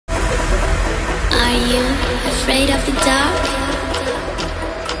Are you afraid of the dark?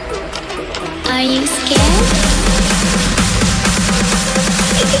 Are you scared?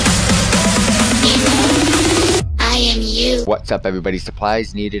 I am you. What's up, everybody?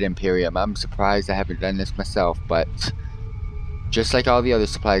 Supplies needed Empyrium. I'm surprised I haven't done this myself, but just like all the other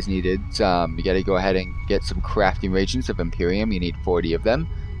supplies needed, you gotta go ahead and get some crafting reagents of Empyrium. You need 40 of them,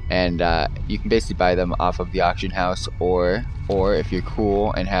 and you can basically buy them off of the auction house, or if you're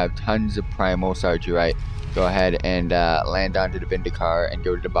cool and have tons of primal sargurite, go ahead and land onto the Vindicar and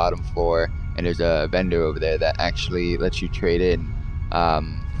go to the bottom floor, and there's a vendor over there that actually lets you trade in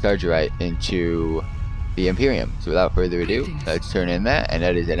sargurite into the Empyrium. So without further ado, let's turn in that, and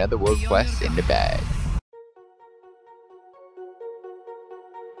that is another world quest in the bag.